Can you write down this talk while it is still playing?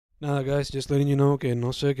Nada, guys, just letting you know que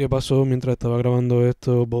no sé qué pasó mientras estaba grabando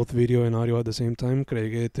esto, both video and audio at the same time.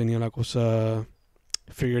 Creí que tenía la cosa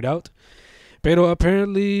figured out. Pero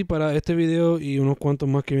apparently para este video y unos cuantos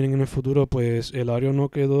más que vienen en el futuro, pues el audio no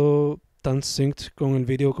quedó tan synced con el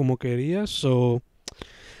video como quería. So,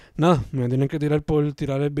 nada, me tienen que tirar por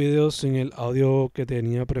tirar el video sin el audio que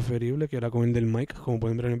tenía preferible, que era con el del mic, como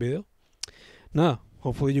pueden ver en el video. Nada,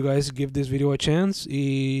 hopefully you guys give this video a chance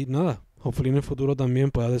y nada, hopefully en el futuro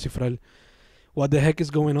también pueda descifrar what the heck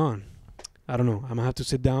is going on. I don't know. I'm gonna have to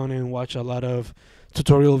sit down and watch a lot of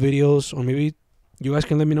tutorial videos, or maybe you guys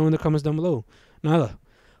can let me know in the comments down below. Nada.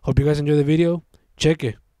 Hope you guys enjoy the video.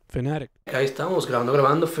 Cheque. FENatic. Ahí estamos,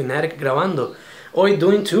 grabando, FENatic grabando. Hoy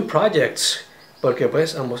doing two projects, porque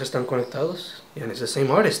pues ambos están conectados y it's the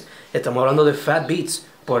same artist. Estamos hablando de Phat Beats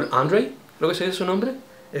por Andr33, creo que ese es su nombre.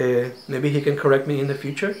 Maybe he can correct me in the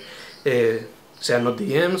future. Sea en los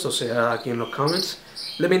DMs o sea aquí en los comments.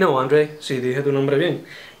 Let me know, Andr33, si dije tu nombre bien.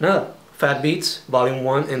 Nada, Phat Beats Volume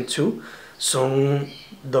 1 and 2 son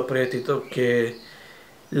dos proyectitos que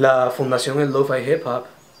la fundación es Lo-Fi Hip Hop,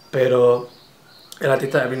 pero el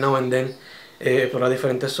artista every now and then explora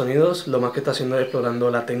diferentes sonidos. Lo más que está haciendo es explorando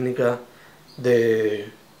la técnica de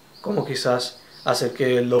cómo quizás hacer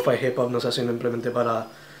que el Lo-Fi Hip Hop no sea simplemente para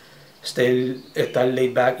estar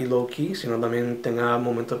laid back y low key, sino también tenga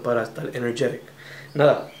momentos para estar energetic.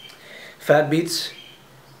 Nada, Phat Beats,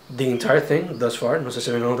 the entire thing, thus far, no sé si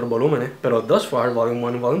ven en otros volúmenes, pero thus far, Volume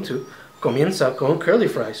 1 y Volume 2, comienza con Curly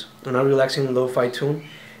Fries, una relaxing lo-fi tune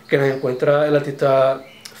que nos encuentra el artista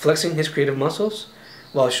flexing his creative muscles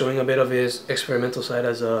while showing a bit of his experimental side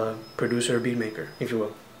as a producer, beatmaker, if you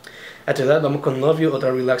will. After that, vamos con Love You,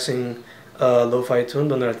 otra relaxing lo-fi tune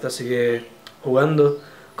donde el artista sigue jugando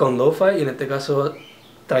con lo-fi y en este caso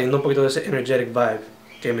trayendo un poquito de ese energetic vibe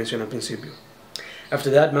que mencioné al principio.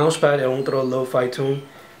 After that, Mousepad es otro lo-fi tune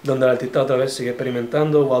donde el artista otra vez sigue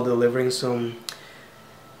experimentando while delivering some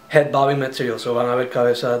head bobbing material, so van a ver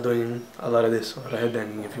cabezas doing a lot of this, or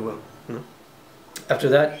headbanging if you will, ¿no? After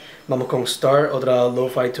that, vamos con Star, otra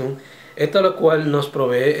lo-fi tune, esta la cual nos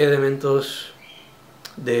provee elementos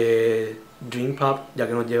de dream pop, ya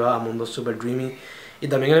que nos lleva a mundos super dreamy, y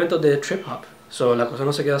también elementos de trip hop, so la cosa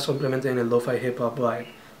no se queda simplemente en el lo-fi hip hop vibe,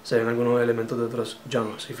 se ven algunos elementos de otros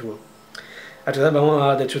genres, if you will. After that, vamos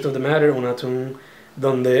a The Truth of the Matter, una tune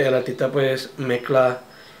donde el artista pues mezcla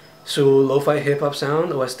su lo-fi hip hop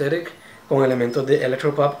sound o aesthetic con elementos de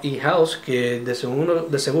electropop y house que de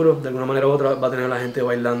seguro de alguna manera u otra va a tener a la gente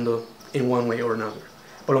bailando in one way or another.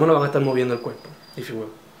 Por lo menos van a estar moviendo el cuerpo, if you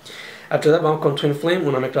will. After that, vamos con Twin Flame,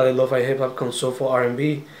 una mezcla de lo-fi hip hop con soulful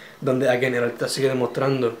R&B, donde again el artista sigue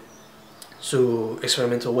demostrando su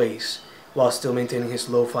experimental ways while still maintaining his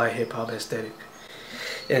lo-fi hip hop aesthetic.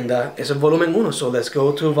 And eso es volumen 1, so let's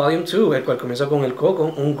go to volume 2, el cual comienza con el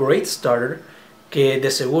Coco, un great starter que de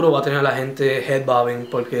seguro va a tener a la gente head bobbing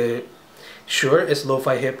porque sure es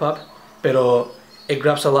lo-fi hip hop, pero it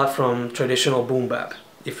grabs a lot from traditional boom bap,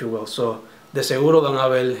 if you will, so de seguro van a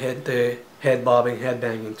ver gente head bobbing, head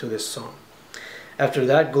banging to this song. After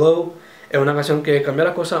that, Glow es una canción que cambia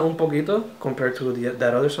la cosa un poquito compared to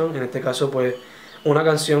that other song. En este caso pues una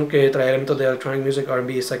canción que trae elementos de electronic music,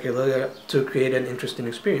 R&B y psychedelia to create an interesting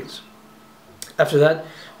experience. After that,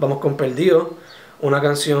 vamos con Perdido, una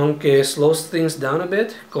canción que slows things down a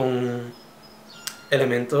bit con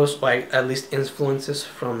elementos, like at least influences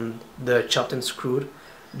from the chopped and screwed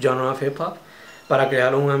genre of hip hop, para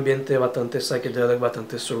crear un ambiente bastante psychedelic,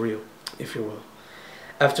 bastante surreal, if you will.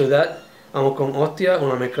 After that, vamos con Hostia,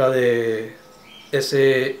 una mezcla de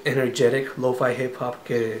ese energetic lo-fi hip hop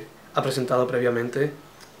que ha presentado previamente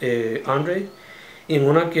Andr33, y en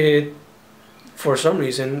una que for some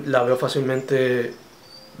reason la veo fácilmente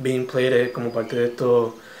being played como parte de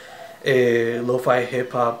estos lo-fi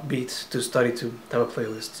hip hop beats to study to type of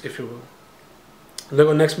playlists, if you will.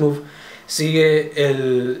 Luego Next Move sigue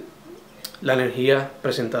la energía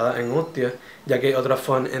presentada en Hostia, ya que hay otra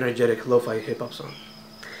fun energetic lo-fi hip hop song.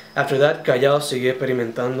 After that, Callao sigue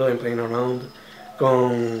experimentando and playing around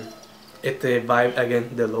con este vibe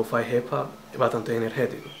again de lo-fi hip hop bastante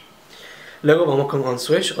energético. Luego vamos con On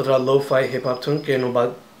Switch, otra lo-fi hip hop tune que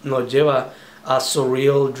nos lleva a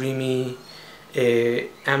surreal, dreamy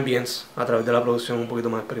ambience a través de la producción un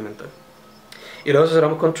poquito más experimental. Y luego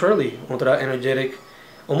cerramos con Turley, otra energetic,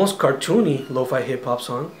 almost cartoony lo-fi hip hop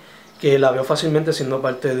song que la veo fácilmente siendo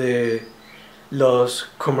parte de los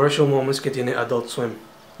commercial moments que tiene Adult Swim,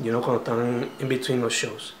 you know, cuando están in between los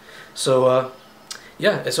shows. So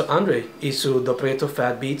yeah, eso Andr33 y su dos proyectos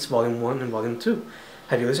Phat Beats Volume 1 and Volume 2.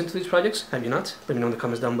 Have you listened to these projects? Have you not? Let me know in the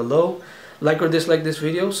comments down below. Like or dislike this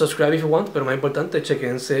video, subscribe if you want, pero más importante,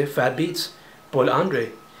 chequense Phat Beats por Andr33.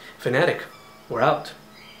 FENatic, we're out.